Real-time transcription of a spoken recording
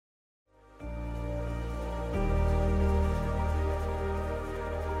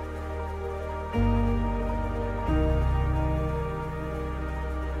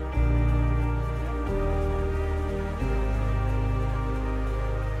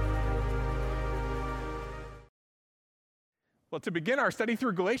Well, to begin our study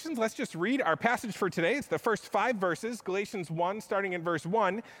through Galatians, let's just read our passage for today. It's the first 5 verses, Galatians 1, starting in verse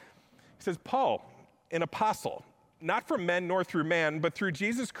 1. It says, Paul, an apostle, not from men nor through man, but through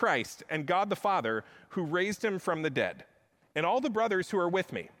Jesus Christ and God the Father, who raised him from the dead, and all the brothers who are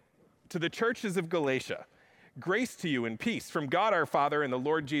with me, to the churches of Galatia, grace to you and peace from God our Father and the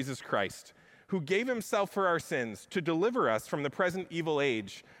Lord Jesus Christ, who gave himself for our sins to deliver us from the present evil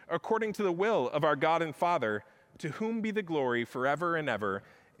age, according to the will of our God and Father, to whom be the glory forever and ever.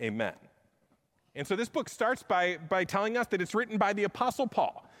 Amen. And so this book starts by telling us that it's written by the Apostle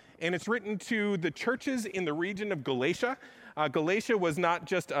Paul, and it's written to the churches in the region of Galatia. Galatia was not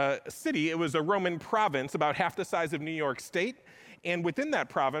just a city, it was a Roman province about half the size of New York State. And within that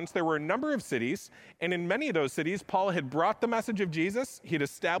province, there were a number of cities, and in many of those cities, Paul had brought the message of Jesus. He'd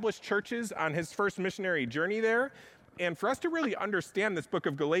established churches on his first missionary journey there. And for us to really understand this book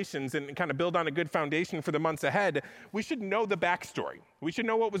of Galatians and kind of build on a good foundation for the months ahead, we should know the backstory. We should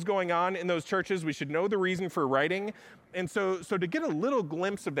know what was going on in those churches. We should know the reason for writing. And so to get a little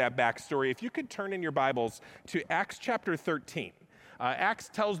glimpse of that backstory, if you could turn in your Bibles to Acts chapter 13. Acts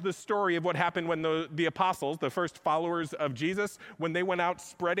tells the story of what happened when the apostles, the first followers of Jesus, when they went out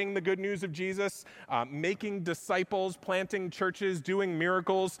spreading the good news of Jesus, making disciples, planting churches, doing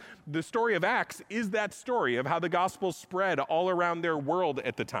miracles. The story of Acts is that story of how the gospel spread all around their world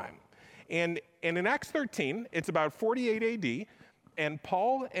at the time. And in Acts 13, it's about 48 AD, and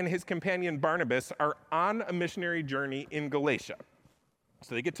Paul and his companion Barnabas are on a missionary journey in Galatia.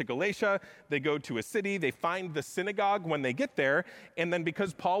 So they get to Galatia, they go to a city, they find the synagogue when they get there, and then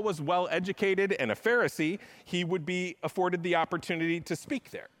because Paul was well educated and a Pharisee, he would be afforded the opportunity to speak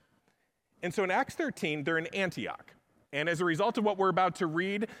there. And so in Acts 13, they're in Antioch. And as a result of what we're about to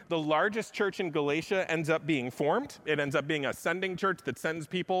read, the largest church in Galatia ends up being formed. It ends up being a sending church that sends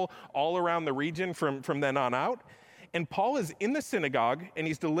people all around the region from then on out. And Paul is in the synagogue, and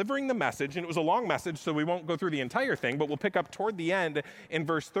he's delivering the message, and it was a long message, so we won't go through the entire thing, but we'll pick up toward the end in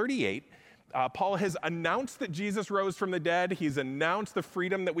verse 38. Paul has announced that Jesus rose from the dead. He's announced the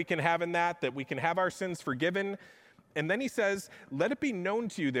freedom that we can have in that we can have our sins forgiven. And then he says, let it be known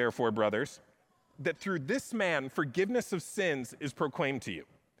to you, therefore, brothers, that through this man forgiveness of sins is proclaimed to you.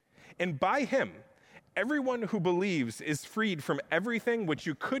 And by him, everyone who believes is freed from everything which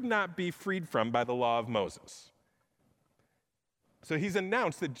you could not be freed from by the law of Moses. So he's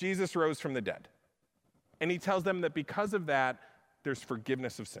announced that Jesus rose from the dead. And he tells them that because of that, there's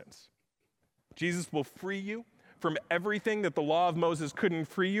forgiveness of sins. Jesus will free you from everything that the law of Moses couldn't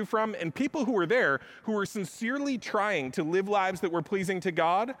free you from. And people who were there, who were sincerely trying to live lives that were pleasing to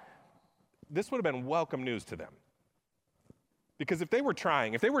God, this would have been welcome news to them. Because if they were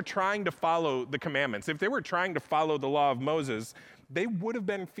trying to follow the commandments, if they were trying to follow the law of Moses, they would have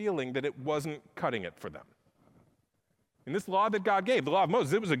been feeling that it wasn't cutting it for them. And this law that God gave, the law of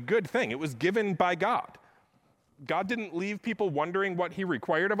Moses, it was a good thing. It was given by God. God didn't leave people wondering what he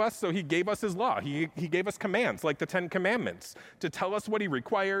required of us, so he gave us his law. He gave us commands like the 10 Commandments to tell us what he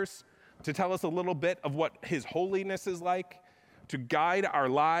requires, to tell us a little bit of what his holiness is like, to guide our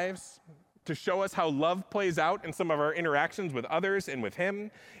lives, to show us how love plays out in some of our interactions with others and with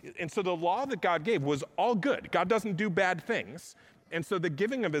him. And so the law that God gave was all good. God doesn't do bad things. And so the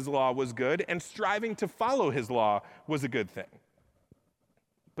giving of his law was good, and striving to follow his law was a good thing.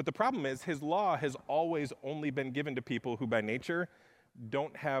 But the problem is, his law has always only been given to people who by nature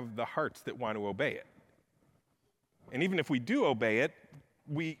don't have the hearts that want to obey it. And even if we do obey it,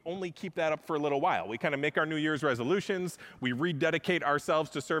 we only keep that up for a little while. We kind of make our New Year's resolutions, we rededicate ourselves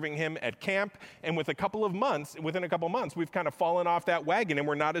to serving him at camp, and within a couple of months, we've kind of fallen off that wagon and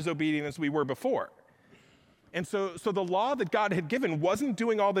we're not as obedient as we were before. And so the law that God had given wasn't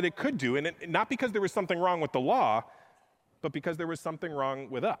doing all that it could do, and not because there was something wrong with the law, but because there was something wrong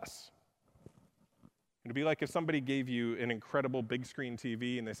with us. It'd be like if somebody gave you an incredible big screen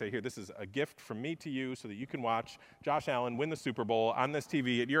TV and they say, here, this is a gift from me to you so that you can watch Josh Allen win the Super Bowl on this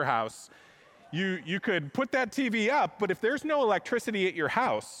TV at your house. You could put that TV up, but if there's no electricity at your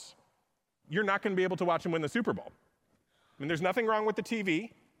house, you're not going to be able to watch him win the Super Bowl. I mean, there's nothing wrong with the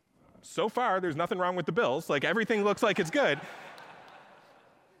TV. So far, there's nothing wrong with the Bills. Like, everything looks like it's good.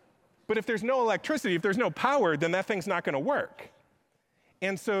 But if there's no electricity, if there's no power, then that thing's not going to work.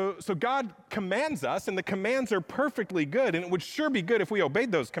 And so God commands us, and the commands are perfectly good, and it would sure be good if we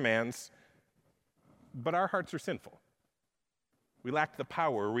obeyed those commands, but our hearts are sinful. We lack the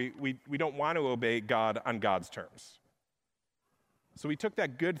power. We don't want to obey God on God's terms. So we took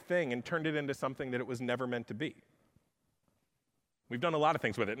that good thing and turned it into something that it was never meant to be. We've done a lot of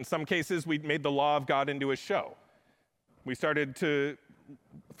things with it. In some cases, we made the law of God into a show. We started to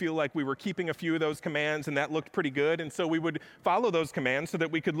feel like we were keeping a few of those commands and that looked pretty good. And so we would follow those commands so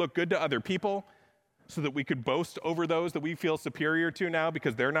that we could look good to other people, so that we could boast over those that we feel superior to now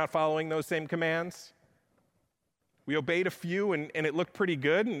because they're not following those same commands. We obeyed a few and it looked pretty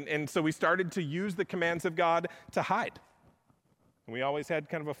good. And so we started to use the commands of God to hide. And we always had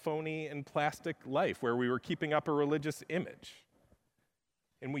kind of a phony and plastic life where we were keeping up a religious image.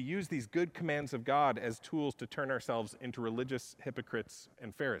 And we use these good commands of God as tools to turn ourselves into religious hypocrites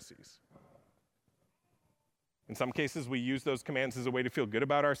and Pharisees. In some cases, we use those commands as a way to feel good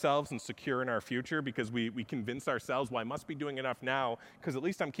about ourselves and secure in our future because we convince ourselves, well, I must be doing enough now because at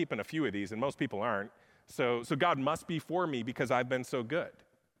least I'm keeping a few of these, and most people aren't. So God must be for me because I've been so good.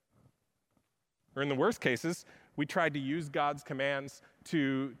 Or in the worst cases, we tried to use God's commands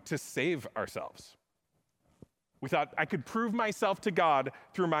to save ourselves. We thought I could prove myself to God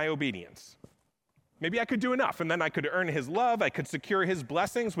through my obedience. Maybe I could do enough, and then I could earn his love. I could secure his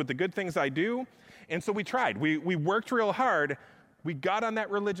blessings with the good things I do. And so we tried. We worked real hard. We got on that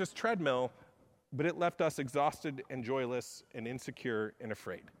religious treadmill, but it left us exhausted and joyless and insecure and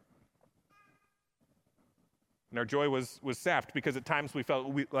afraid. And our joy was sapped because at times we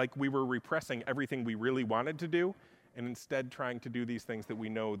felt like we were repressing everything we really wanted to do and instead trying to do these things that we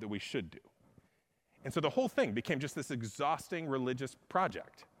know that we should do. And so the whole thing became just this exhausting religious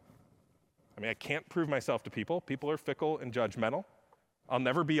project. I mean, I can't prove myself to people. People are fickle and judgmental. I'll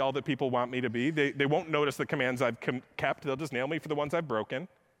never be all that people want me to be. They won't notice the commands I've kept. They'll just nail me for the ones I've broken.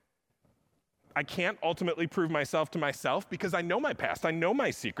 I can't ultimately prove myself to myself because I know my past. I know my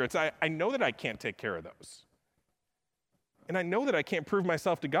secrets. I know that I can't take care of those. And I know that I can't prove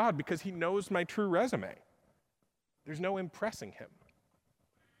myself to God because he knows my true resume. There's no impressing him.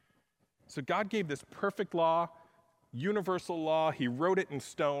 So God gave this perfect law, universal law. He wrote it in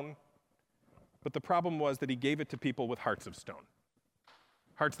stone. But the problem was that he gave it to people with hearts of stone,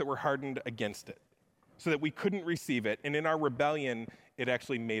 hearts that were hardened against it, so that we couldn't receive it. And in our rebellion, it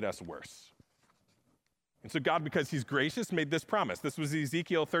actually made us worse. And so God, because he's gracious, made this promise. This was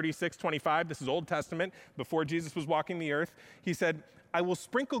Ezekiel 36:25. This is Old Testament, before Jesus was walking the earth. He said, I will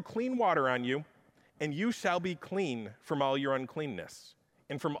sprinkle clean water on you, and you shall be clean from all your uncleanness.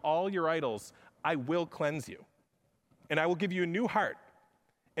 And from all your idols, I will cleanse you. And I will give you a new heart,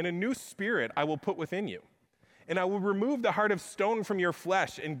 and a new spirit I will put within you. And I will remove the heart of stone from your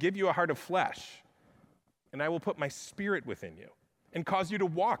flesh and give you a heart of flesh. And I will put my spirit within you and cause you to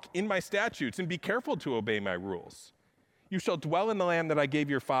walk in my statutes and be careful to obey my rules. You shall dwell in the land that I gave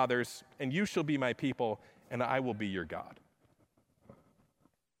your fathers, and you shall be my people, and I will be your God.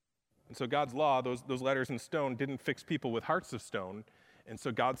 And so God's law, those letters in stone, didn't fix people with hearts of stone. And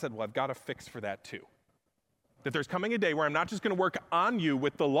so God said, well, I've got a fix for that too. That there's coming a day where I'm not just going to work on you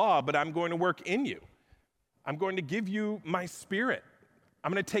with the law, but I'm going to work in you. I'm going to give you my spirit.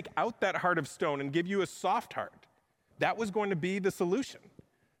 I'm going to take out that heart of stone and give you a soft heart. That was going to be the solution.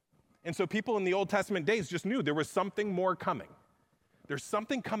 And so people in the Old Testament days just knew there was something more coming. There's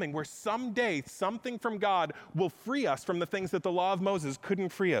something coming where someday something from God will free us from the things that the law of Moses couldn't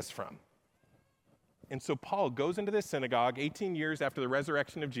free us from. And so Paul goes into this synagogue 18 years after the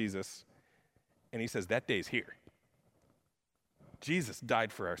resurrection of Jesus, and he says, that day's here. Jesus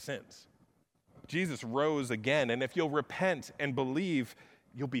died for our sins. Jesus rose again, and if you'll repent and believe,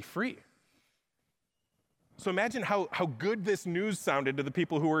 you'll be free. So imagine how good this news sounded to the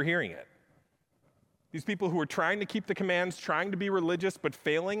people who were hearing it. These people who were trying to keep the commands, trying to be religious, but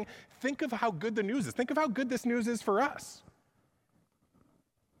failing. Think of how good the news is. Think of how good this news is for us.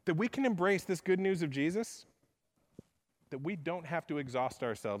 That we can embrace this good news of Jesus, that we don't have to exhaust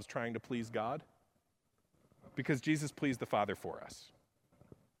ourselves trying to please God, because Jesus pleased the Father for us.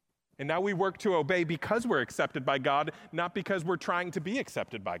 And now we work to obey because we're accepted by God, not because we're trying to be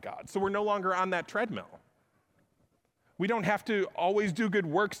accepted by God. So we're no longer on that treadmill. We don't have to always do good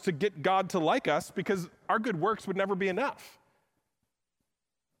works to get God to like us, because our good works would never be enough.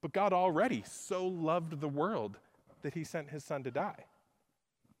 But God already so loved the world that he sent his son to die.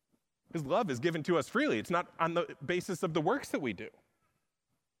 His love is given to us freely. It's not on the basis of the works that we do.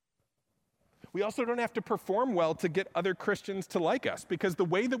 We also don't have to perform well to get other Christians to like us, because the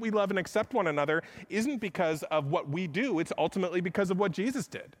way that we love and accept one another isn't because of what we do. It's ultimately because of what Jesus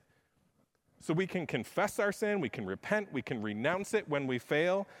did. So we can confess our sin, we can repent, we can renounce it when we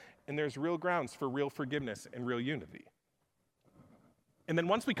fail, and there's real grounds for real forgiveness and real unity. And then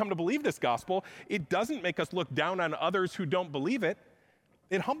once we come to believe this gospel, it doesn't make us look down on others who don't believe it.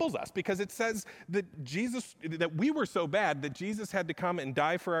 It humbles us, because it says that that we were so bad that Jesus had to come and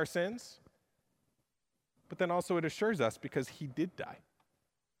die for our sins. But then also it assures us, because he did die.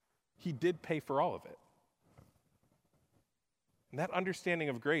 He did pay for all of it. And that understanding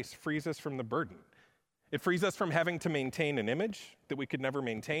of grace frees us from the burden. It frees us from having to maintain an image that we could never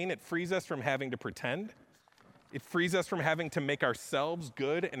maintain. It frees us from having to pretend. It frees us from having to make ourselves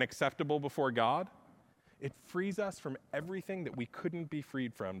good and acceptable before God. It frees us from everything that we couldn't be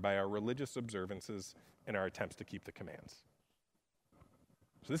freed from by our religious observances and our attempts to keep the commands.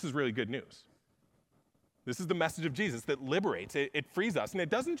 So this is really good news. This is the message of Jesus that liberates. It frees us. And it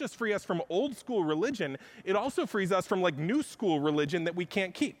doesn't just free us from old school religion, it also frees us from new school religion that we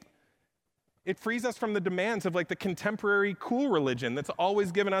can't keep. It frees us from the demands of the contemporary cool religion that's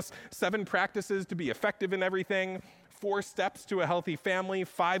always given us 7 practices to be effective in everything, 4 steps to a healthy family,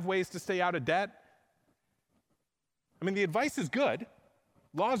 5 ways to stay out of debt. I mean, the advice is good.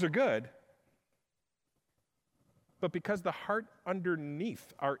 Laws are good. But because the heart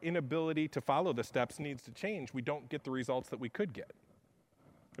underneath our inability to follow the steps needs to change, we don't get the results that we could get.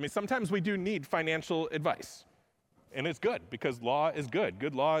 I mean, sometimes we do need financial advice. And it's good because law is good.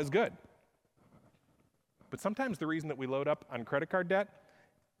 Good law is good. But sometimes the reason that we load up on credit card debt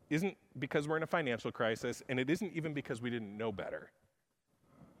isn't because we're in a financial crisis, and it isn't even because we didn't know better.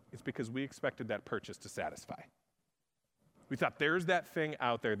 It's because we expected that purchase to satisfy. We thought there's that thing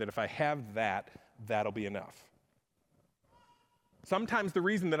out there that if I have that, that'll be enough. Sometimes the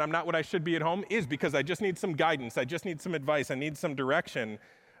reason that I'm not what I should be at home is because I just need some guidance, I just need some advice, I need some direction.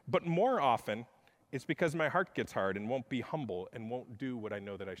 But more often, it's because my heart gets hard and won't be humble and won't do what I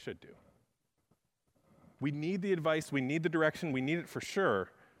know that I should do. We need the advice, we need the direction, we need it for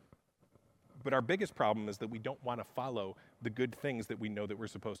sure. But our biggest problem is that we don't want to follow the good things that we know that we're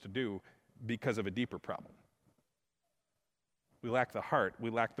supposed to do because of a deeper problem. We lack the heart, we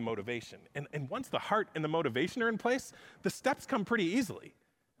lack the motivation. And once the heart and the motivation are in place, the steps come pretty easily.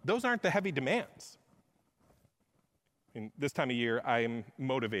 Those aren't the heavy demands. This time of year, I am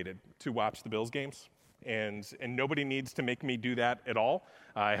motivated to watch the Bills games, and nobody needs to make me do that at all.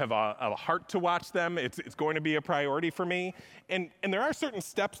 I have a heart to watch them. It's going to be a priority for me. And there are certain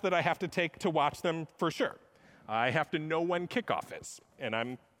steps that I have to take to watch them for sure. I have to know when kickoff is, and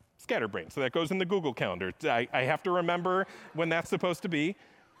I'm scatterbrained, so that goes in the Google Calendar. I have to remember when that's supposed to be.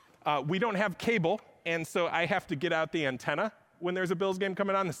 We don't have cable, and so I have to get out the antenna when there's a Bills game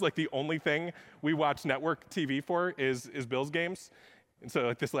coming on. This is the only thing we watch network TV for is Bills games. And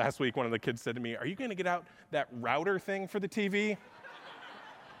so this last week, one of the kids said to me, "Are you going to get out that router thing for the TV?"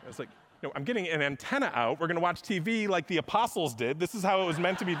 I was like, "No, I'm getting an antenna out. We're going to watch TV like the apostles did. This is how it was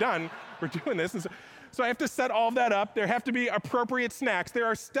meant to be done. We're doing this." And so I have to set all that up. There have to be appropriate snacks. There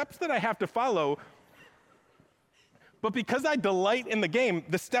are steps that I have to follow. But because I delight in the game,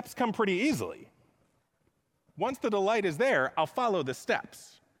 the steps come pretty easily. Once the delight is there, I'll follow the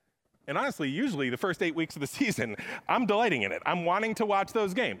steps. And honestly, usually the first 8 weeks of the season, I'm delighting in it. I'm wanting to watch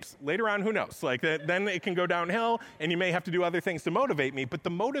those games. Later on, who knows? Then it can go downhill, and you may have to do other things to motivate me, but the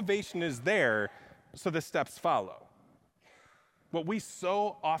motivation is there, so the steps follow. What we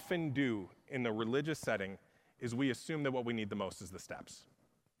so often do in the religious setting is we assume that what we need the most is the steps.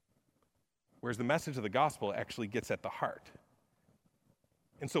 Whereas the message of the gospel actually gets at the heart.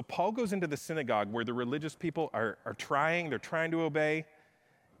 And so Paul goes into the synagogue where the religious people are trying to obey,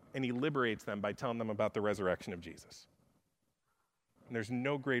 and he liberates them by telling them about the resurrection of Jesus. And there's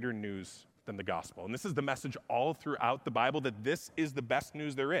no greater news than the gospel. And this is the message all throughout the Bible, that this is the best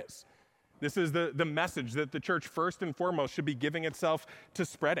news there is. This is the message that the church first and foremost should be giving itself to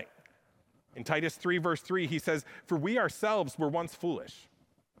spreading. In Titus 3, verse 3, he says, "For we ourselves were once foolish,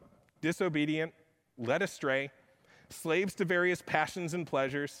 disobedient, led astray, slaves to various passions and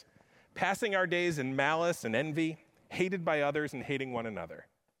pleasures, passing our days in malice and envy, hated by others and hating one another.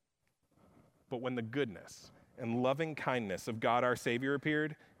 But when the goodness and loving kindness of God our Savior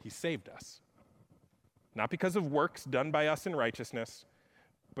appeared, he saved us. Not because of works done by us in righteousness,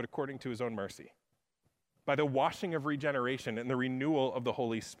 but according to his own mercy, by the washing of regeneration and the renewal of the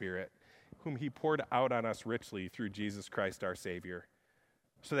Holy Spirit, whom he poured out on us richly through Jesus Christ our Savior,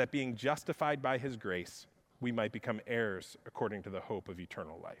 so that being justified by his grace, we might become heirs according to the hope of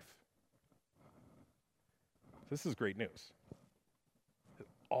eternal life." This is great news.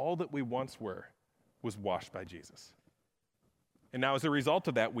 All that we once were was washed by Jesus. And now as a result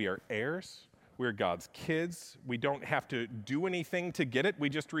of that, we are heirs. We're God's kids. We don't have to do anything to get it. We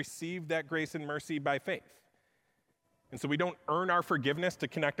just receive that grace and mercy by faith. And so we don't earn our forgiveness to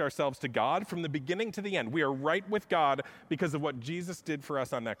connect ourselves to God. From the beginning to the end, we are right with God because of what Jesus did for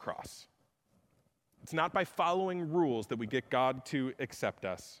us on that cross. It's not by following rules that we get God to accept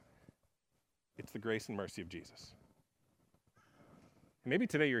us. It's the grace and mercy of Jesus. Maybe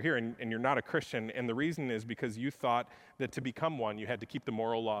today you're here and you're not a Christian, and the reason is because you thought that to become one, you had to keep the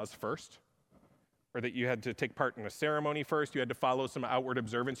moral laws first. or that you had to take part in a ceremony first, you had to follow some outward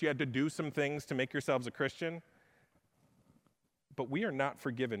observance, you had to do some things to make yourselves a Christian. But we are not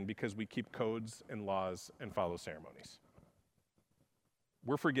forgiven because we keep codes and laws and follow ceremonies.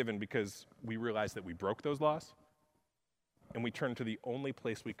 We're forgiven because we realize that we broke those laws, and we turn to the only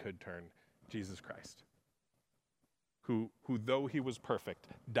place we could turn, Jesus Christ, who though he was perfect,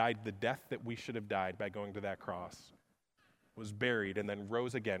 died the death that we should have died by going to that cross, was buried, and then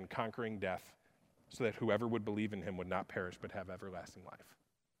rose again, conquering death, so that whoever would believe in him would not perish but have everlasting life.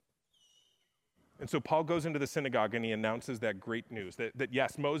 And so Paul goes into the synagogue and he announces that great news, that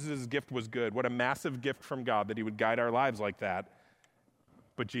yes, Moses' gift was good. What a massive gift from God that he would guide our lives like that.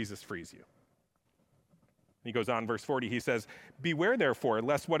 But Jesus frees you. He goes on, verse 40, he says, "Beware therefore,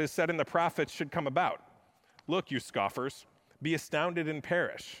 lest what is said in the prophets should come about. Look, you scoffers, be astounded and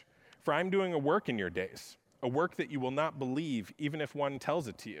perish. For I'm doing a work in your days, a work that you will not believe, even if one tells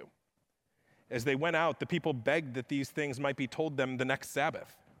it to you." As they went out, the people begged that these things might be told them the next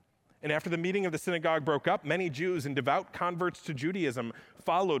Sabbath. And after the meeting of the synagogue broke up, many Jews and devout converts to Judaism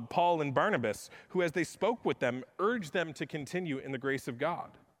followed Paul and Barnabas, who, as they spoke with them, urged them to continue in the grace of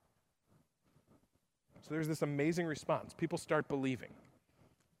God. So there's this amazing response. People start believing,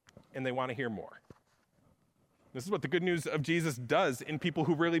 and they want to hear more. This is what the good news of Jesus does in people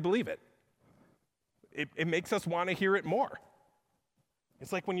who really believe it. It makes us want to hear it more.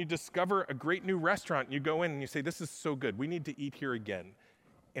 It's like when you discover a great new restaurant, and you go in and you say, "This is so good, we need to eat here again.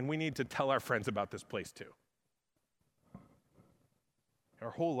 And we need to tell our friends about this place too." Our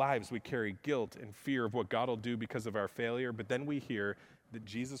whole lives we carry guilt and fear of what God will do because of our failure, but then we hear that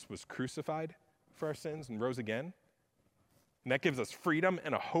Jesus was crucified for our sins and rose again. And that gives us freedom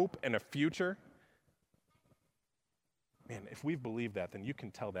and a hope and a future. Man, if we've believed that, then you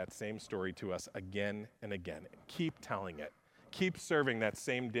can tell that same story to us again and again. Keep telling it. Keep serving that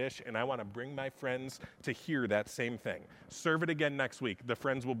same dish, and I want to bring my friends to hear that same thing. Serve it again next week. The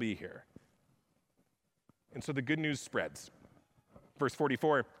friends will be here. And so the good news spreads. Verse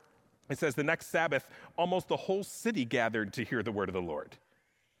 44, it says, "The next Sabbath, almost the whole city gathered to hear the word of the Lord."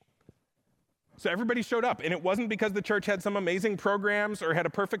 So everybody showed up, and it wasn't because the church had some amazing programs or had a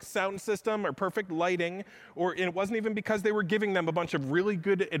perfect sound system or perfect lighting, or it wasn't even because they were giving them a bunch of really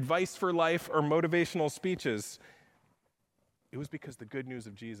good advice for life or motivational speeches. It was because the good news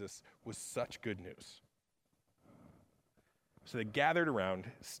of Jesus was such good news. So they gathered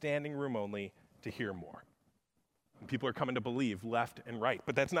around, standing room only, to hear more. And people are coming to believe left and right,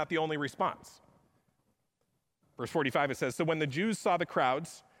 but that's not the only response. Verse 45, it says, "So when the Jews saw the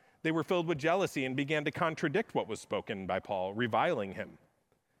crowds, they were filled with jealousy and began to contradict what was spoken by Paul, reviling him.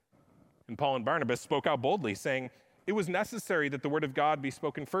 And Paul and Barnabas spoke out boldly, saying, 'It was necessary that the word of God be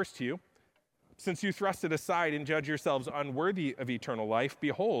spoken first to you. Since you thrust it aside and judge yourselves unworthy of eternal life,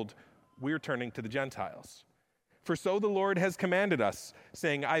 behold, we are turning to the Gentiles. For so the Lord has commanded us,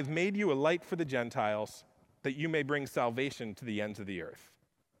 saying, I've made you a light for the Gentiles, that you may bring salvation to the ends of the earth.'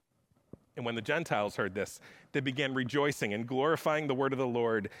 And when the Gentiles heard this, they began rejoicing and glorifying the word of the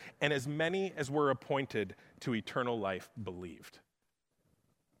Lord, and as many as were appointed to eternal life believed."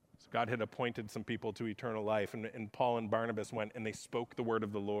 So God had appointed some people to eternal life, and Paul and Barnabas went and they spoke the word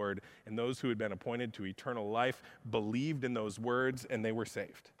of the Lord, and those who had been appointed to eternal life believed in those words, and they were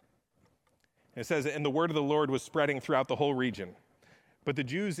saved. And it says, "And the word of the Lord was spreading throughout the whole region. But the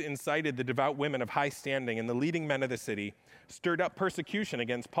Jews incited the devout women of high standing and the leading men of the city, stirred up persecution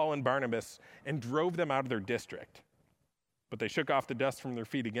against Paul and Barnabas, and drove them out of their district. But they shook off the dust from their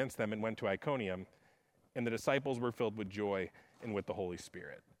feet against them and went to Iconium, and the disciples were filled with joy and with the Holy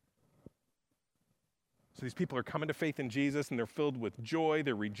Spirit." So these people are coming to faith in Jesus, and they're filled with joy,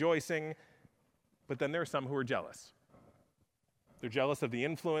 they're rejoicing, but then there are some who are jealous. They're jealous of the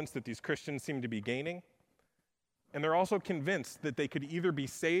influence that these Christians seem to be gaining. And they're also convinced that they could either be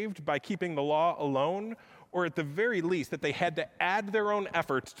saved by keeping the law alone, or at the very least that they had to add their own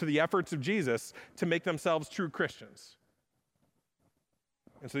efforts to the efforts of Jesus to make themselves true Christians.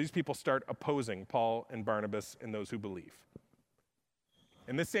 And so these people start opposing Paul and Barnabas and those who believe.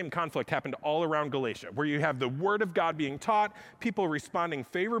 And this same conflict happened all around Galatia, where you have the word of God being taught, people responding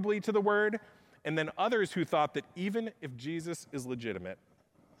favorably to the word, and then others who thought that even if Jesus is legitimate,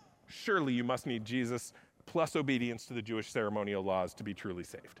 surely you must need Jesus plus obedience to the Jewish ceremonial laws to be truly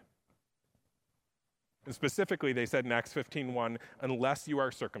saved. And specifically, they said in Acts 15:1, unless you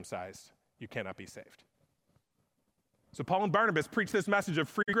are circumcised, you cannot be saved. So Paul and Barnabas preached this message of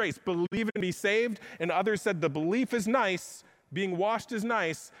free grace, believe and be saved, and others said the belief is nice, being washed is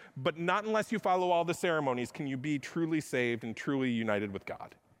nice, but not unless you follow all the ceremonies can you be truly saved and truly united with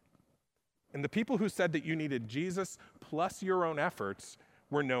God. And the people who said that you needed Jesus plus your own efforts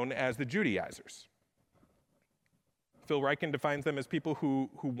were known as the Judaizers. Phil Ryken defines them as people who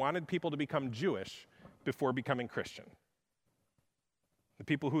wanted people to become Jewish before becoming Christian. The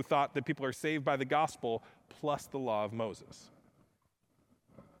people who thought that people are saved by the gospel plus the law of Moses.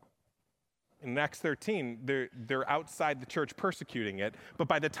 In Acts 13, they're outside the church persecuting it, but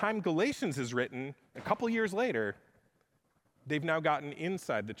by the time Galatians is written, a couple years later, they've now gotten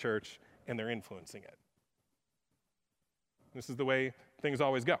inside the church and they're influencing it. This is the way things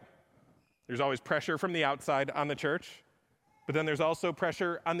always go. There's always pressure from the outside on the church, but then there's also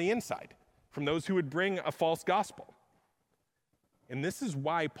pressure on the inside from those who would bring a false gospel. And this is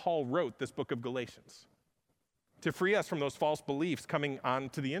why Paul wrote this book of Galatians, to free us from those false beliefs coming on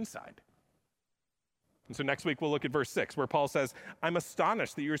to the inside. And so next week we'll look at verse 6, where Paul says, I'm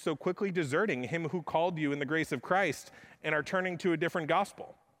astonished that you're so quickly deserting him who called you in the grace of Christ and are turning to a different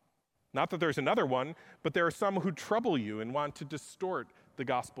gospel. Not that there's another one, but there are some who trouble you and want to distort the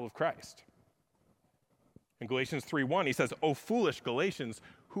gospel of Christ. In Galatians 3:1, he says, "O foolish Galatians,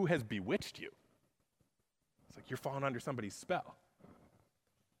 who has bewitched you?" It's like you're falling under somebody's spell.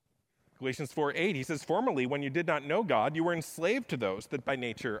 Galatians 4:8, he says, "Formerly, when you did not know God, you were enslaved to those that by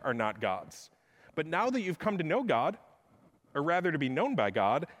nature are not God's. But now that you've come to know God, or rather to be known by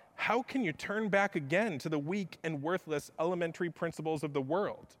God, how can you turn back again to the weak and worthless elementary principles of the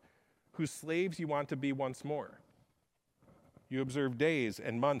world, whose slaves you want to be once more? You observe days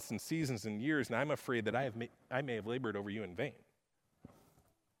and months and seasons and years, and I'm afraid that I may have labored over you in vain."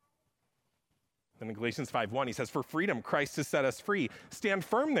 Then in Galatians 5:1, he says, "For freedom Christ has set us free. Stand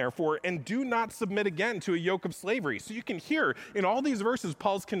firm, therefore, and do not submit again to a yoke of slavery." So you can hear in all these verses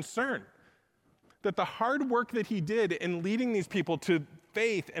Paul's concern that the hard work that he did in leading these people to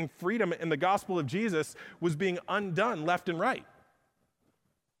faith and freedom in the gospel of Jesus was being undone left and right.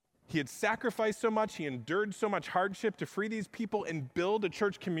 He had sacrificed so much, he endured so much hardship to free these people and build a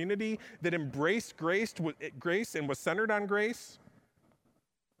church community that embraced grace and was centered on grace.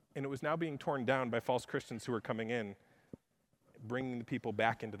 And it was now being torn down by false Christians who were coming in, bringing the people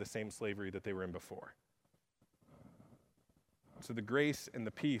back into the same slavery that they were in before. So the grace and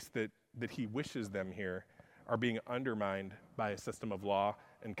the peace that he wishes them here are being undermined by a system of law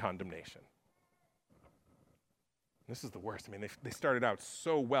and condemnation. This is the worst. I mean, they started out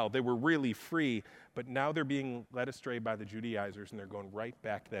so well. They were really free, but now they're being led astray by the Judaizers, and they're going right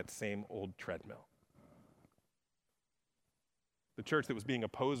back to that same old treadmill. The church that was being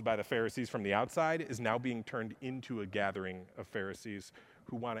opposed by the Pharisees from the outside is now being turned into a gathering of Pharisees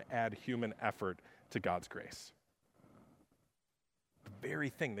who want to add human effort to God's grace. The very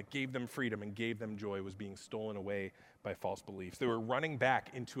thing that gave them freedom and gave them joy was being stolen away by false beliefs. They were running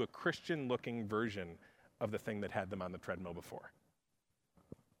back into a Christian-looking version of the thing that had them on the treadmill before.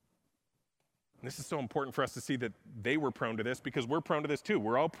 And this is so important for us to see that they were prone to this, because we're prone to this too.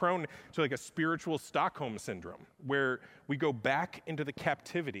 We're all prone to like a spiritual Stockholm syndrome, where we go back into the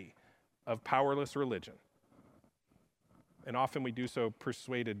captivity of powerless religion. And often we do so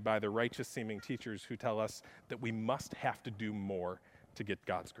persuaded by the righteous-seeming teachers who tell us that we must have to do more to get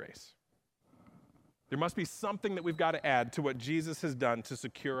God's grace. There must be something that we've got to add to what Jesus has done to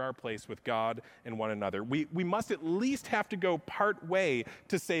secure our place with God and one another. We must at least have to go part way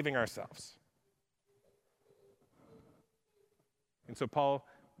to saving ourselves. And so Paul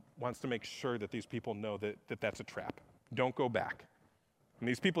wants to make sure that these people know that that's a trap. Don't go back. And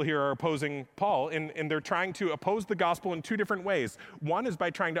these people here are opposing Paul, and they're trying to oppose the gospel in two different ways. One is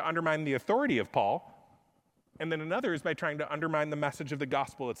by trying to undermine the authority of Paul, and then another is by trying to undermine the message of the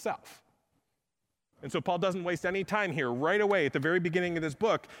gospel itself. And so Paul doesn't waste any time here. Right away, at the very beginning of this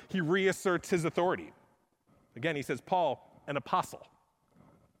book, he reasserts his authority. Again, he says, Paul, an apostle,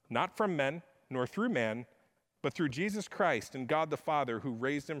 not from men, nor through man, but through Jesus Christ and God the Father who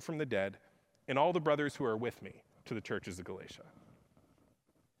raised him from the dead, and all the brothers who are with me, to the churches of Galatia.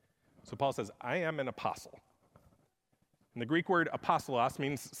 So Paul says, I am an apostle. And the Greek word apostolos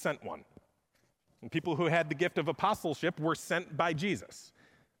means sent one. And people who had the gift of apostleship were sent by Jesus.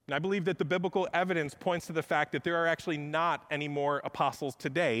 And I believe that the biblical evidence points to the fact that there are actually not any more apostles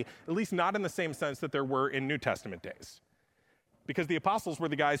today, at least not in the same sense that there were in New Testament days. Because the apostles were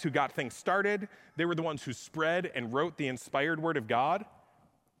the guys who got things started. They were the ones who spread and wrote the inspired word of God.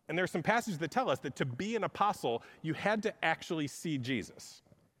 And there are some passages that tell us that to be an apostle, you had to actually see Jesus.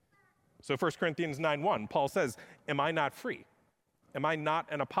 So 1 Corinthians 9:1, Paul says, am I not free? Am I not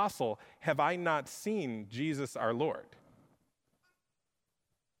an apostle? Have I not seen Jesus our Lord?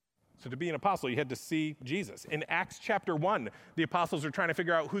 So to be an apostle, you had to see Jesus. In Acts chapter 1, the apostles are trying to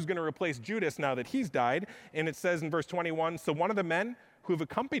figure out who's going to replace Judas now that he's died. And it says in verse 21, so one of the men who have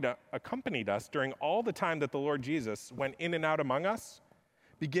accompanied us during all the time that the Lord Jesus went in and out among us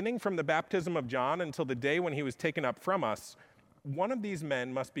Beginning from the baptism of John until the day when he was taken up from us, one of these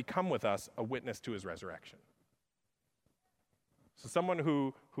men must become with us a witness to his resurrection. So someone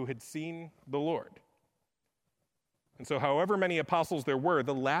who had seen the Lord. And so however many apostles there were,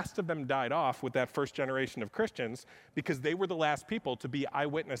 the last of them died off with that first generation of Christians because they were the last people to be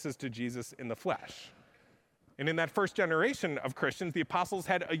eyewitnesses to Jesus in the flesh. And in that first generation of Christians, the apostles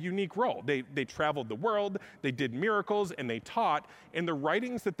had a unique role. They traveled the world, they did miracles, and they taught. And the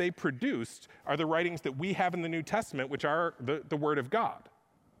writings that they produced are the writings that we have in the New Testament, which are the Word of God.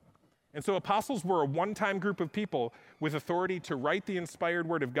 And so apostles were a one-time group of people with authority to write the inspired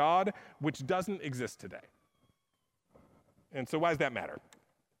Word of God, which doesn't exist today. And so why does that matter?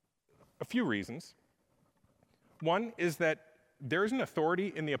 A few reasons. One is that there's an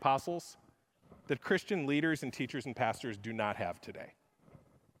authority in the apostles that Christian leaders and teachers and pastors do not have today.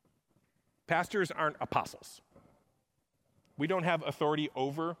 Pastors aren't apostles. We don't have authority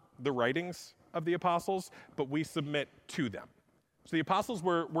over the writings of the apostles, but we submit to them. So the apostles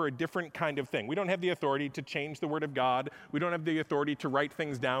were a different kind of thing. We don't have the authority to change the Word of God. We don't have the authority to write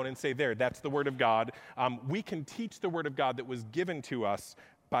things down and say, there, that's the Word of God. We can teach the Word of God that was given to us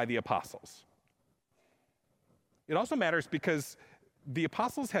by the apostles. It also matters because the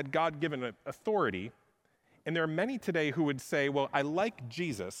apostles had God-given authority, and there are many today who would say, well, I like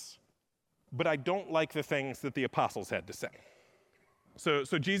Jesus, but I don't like the things that the apostles had to say. So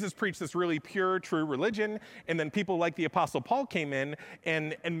Jesus preached this really pure, true religion, and then people like the Apostle Paul came in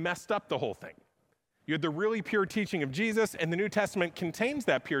and messed up the whole thing. You had the really pure teaching of Jesus, and the New Testament contains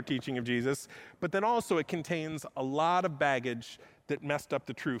that pure teaching of Jesus, but then also it contains a lot of baggage that messed up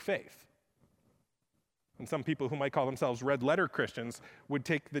the true faith. And some people who might call themselves red-letter Christians would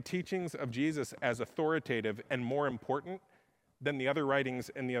take the teachings of Jesus as authoritative and more important than the other writings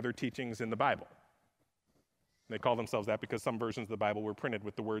and the other teachings in the Bible. They call themselves that because some versions of the Bible were printed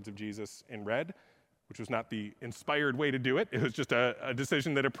with the words of Jesus in red, which was not the inspired way to do it. It was just a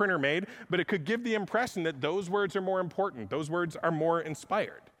decision that a printer made, but it could give the impression that those words are more important. Those words are more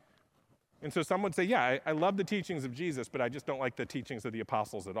inspired. And so some would say, yeah, I love the teachings of Jesus, but I just don't like the teachings of the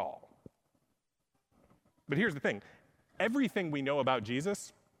apostles at all. But here's the thing. Everything we know about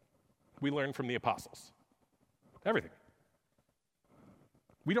Jesus, we learn from the apostles. Everything.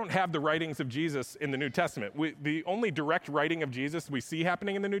 We don't have the writings of Jesus in the New Testament. The only direct writing of Jesus we see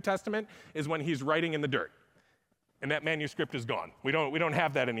happening in the New Testament is when he's writing in the dirt. And that manuscript is gone. We don't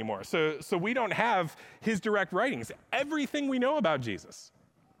have that anymore. So we don't have his direct writings. Everything we know about Jesus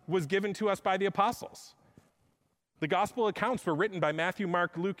was given to us by the apostles. The gospel accounts were written by Matthew,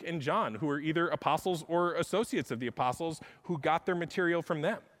 Mark, Luke, and John, who were either apostles or associates of the apostles who got their material from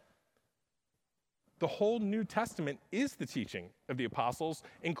them. The whole New Testament is the teaching of the apostles,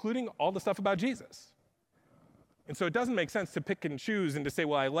 including all the stuff about Jesus. And so it doesn't make sense to pick and choose and to say,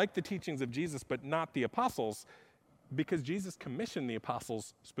 well, I like the teachings of Jesus, but not the apostles, because Jesus commissioned the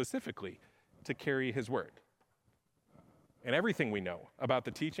apostles specifically to carry his word. And everything we know about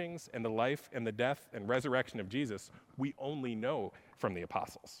the teachings and the life and the death and resurrection of Jesus, we only know from the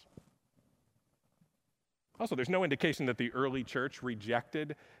apostles. Also, there's no indication that the early church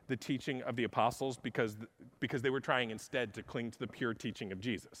rejected the teaching of the apostles because they were trying instead to cling to the pure teaching of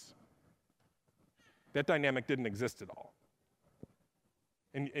Jesus. That dynamic didn't exist at all.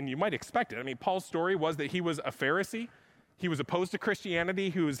 And you might expect it. I mean, Paul's story was that he was a Pharisee. He was opposed to Christianity.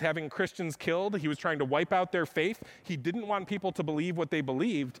 He was having Christians killed. He was trying to wipe out their faith. He didn't want people to believe what they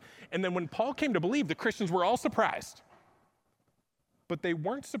believed. And then when Paul came to believe, the Christians were all surprised. But they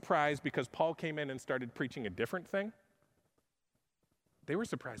weren't surprised because Paul came in and started preaching a different thing. They were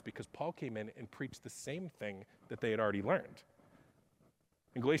surprised because Paul came in and preached the same thing that they had already learned.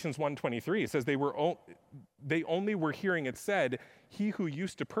 In Galatians 1:23, it says they only were hearing it said, he who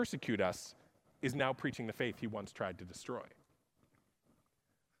used to persecute us is now preaching the faith he once tried to destroy.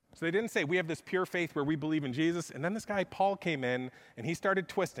 So they didn't say, we have this pure faith where we believe in Jesus, and then this guy Paul came in and he started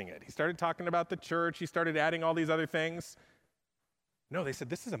twisting it. He started talking about the church. He started adding all these other things. No, they said,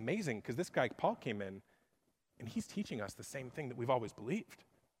 this is amazing because this guy Paul came in and he's teaching us the same thing that we've always believed.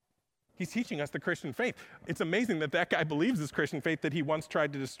 He's teaching us the Christian faith. It's amazing that that guy believes this Christian faith that he once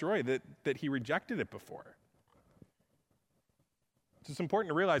tried to destroy, that he rejected it before. So it's important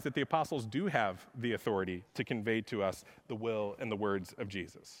to realize that the apostles do have the authority to convey to us the will and the words of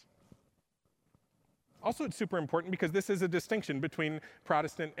Jesus. Also, it's super important because this is a distinction between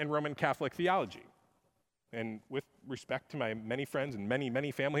Protestant and Roman Catholic theology. And with respect to my many friends and many,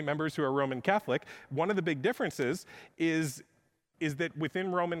 many family members who are Roman Catholic, one of the big differences is that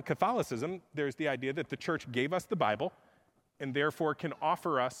within Roman Catholicism, there's the idea that the church gave us the Bible and therefore can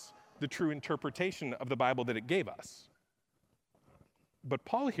offer us the true interpretation of the Bible that it gave us. But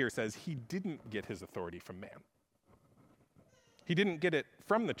Paul here says he didn't get his authority from man. He didn't get it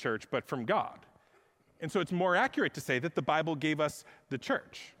from the church, but from God. And so it's more accurate to say that the Bible gave us the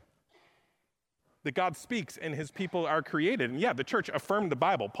church. That God speaks and his people are created. And yeah, the church affirmed the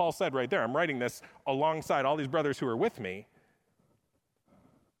Bible. Paul said right there, I'm writing this alongside all these brothers who are with me.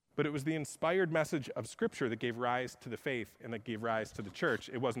 But it was the inspired message of Scripture that gave rise to the faith and that gave rise to the church.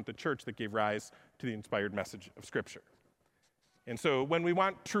 It wasn't the church that gave rise to the inspired message of Scripture. And so when we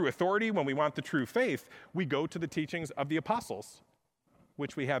want true authority, when we want the true faith, we go to the teachings of the apostles,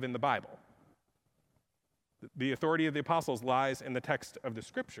 which we have in the Bible. The authority of the apostles lies in the text of the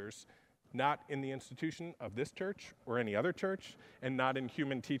Scriptures, not in the institution of this church or any other church, and not in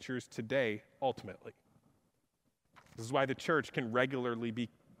human teachers today, ultimately. This is why the church can regularly be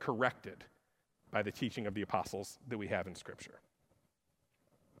corrected by the teaching of the apostles that we have in Scripture.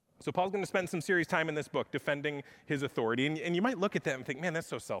 So Paul's going to spend some serious time in this book defending his authority. And you might look at that and think, man, that's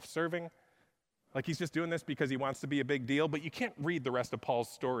so self-serving. Like he's just doing this because he wants to be a big deal. But you can't read the rest of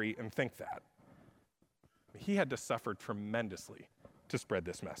Paul's story and think that. He had to suffer tremendously to spread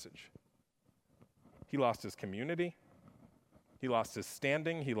this message. He lost his community. He lost his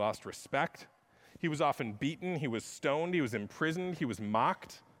standing. He lost respect. He was often beaten. He was stoned. He was imprisoned. He was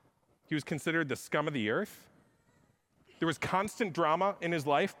mocked. He was considered the scum of the earth. There was constant drama in his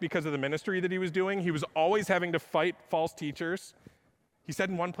life because of the ministry that he was doing. He was always having to fight false teachers. He said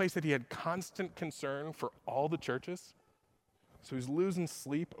in one place that he had constant concern for all the churches. So he was losing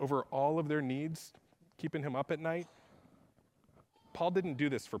sleep over all of their needs, keeping him up at night. Paul didn't do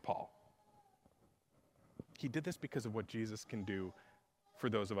this for Paul. He did this because of what Jesus can do for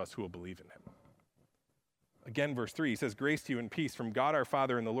those of us who will believe in him. Again, verse 3, he says, "Grace to you and peace from God our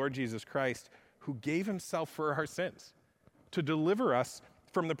Father and the Lord Jesus Christ, who gave himself for our sins, to deliver us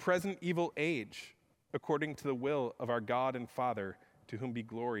from the present evil age, according to the will of our God and Father, to whom be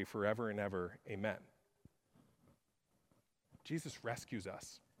glory forever and ever. Amen." Jesus rescues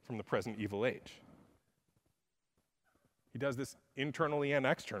us from the present evil age. He does this internally and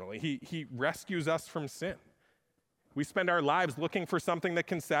externally. He rescues us from sin. We spend our lives looking for something that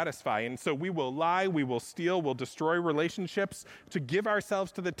can satisfy, and so we will lie, we will steal, we'll destroy relationships to give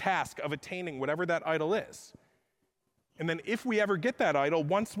ourselves to the task of attaining whatever that idol is. And then if we ever get that idol,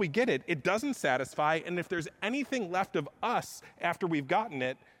 once we get it, it doesn't satisfy, and if there's anything left of us after we've gotten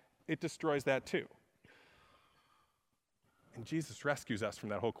it, it destroys that too. And Jesus rescues us from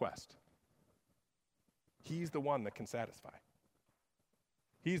that whole quest. He's the one that can satisfy.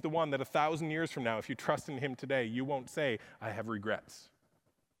 He's the one that 1,000 years from now, if you trust in him today, you won't say, I have regrets.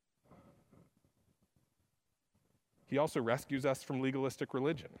 He also rescues us from legalistic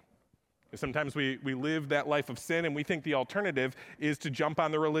religion. Sometimes we live that life of sin and we think the alternative is to jump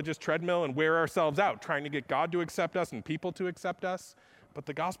on the religious treadmill and wear ourselves out, trying to get God to accept us and people to accept us. But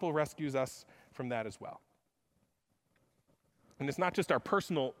the gospel rescues us from that as well. And it's not just our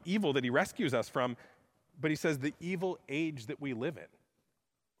personal evil that he rescues us from, but he says the evil age that we live in.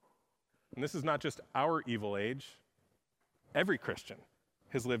 And this is not just our evil age. Every Christian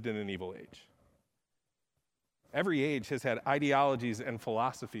has lived in an evil age. Every age has had ideologies and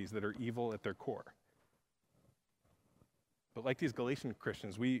philosophies that are evil at their core. But like these Galatian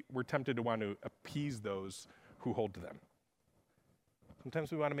Christians, we're tempted to want to appease those who hold to them.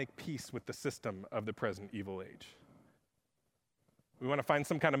 Sometimes we want to make peace with the system of the present evil age. We want to find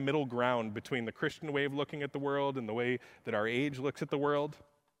some kind of middle ground between the Christian way of looking at the world and the way that our age looks at the world.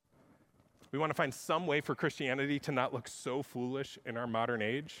 We want to find some way for Christianity to not look so foolish in our modern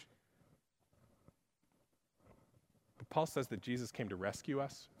age. But Paul says that Jesus came to rescue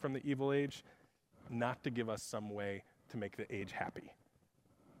us from the evil age, not to give us some way to make the age happy.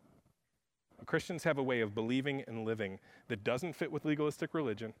 Christians have a way of believing and living that doesn't fit with legalistic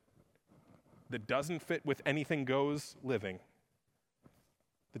religion, that doesn't fit with anything goes living,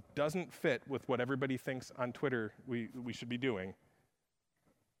 that doesn't fit with what everybody thinks on Twitter we should be doing.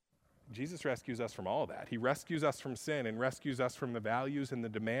 Jesus rescues us from all of that. He rescues us from sin and rescues us from the values and the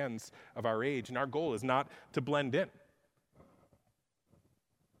demands of our age. And our goal is not to blend in.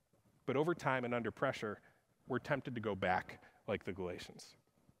 But over time and under pressure, we're tempted to go back like the Galatians.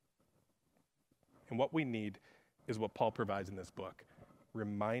 And what we need is what Paul provides in this book,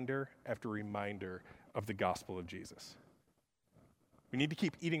 reminder after reminder of the gospel of Jesus. We need to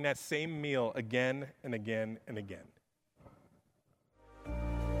keep eating that same meal again and again and again.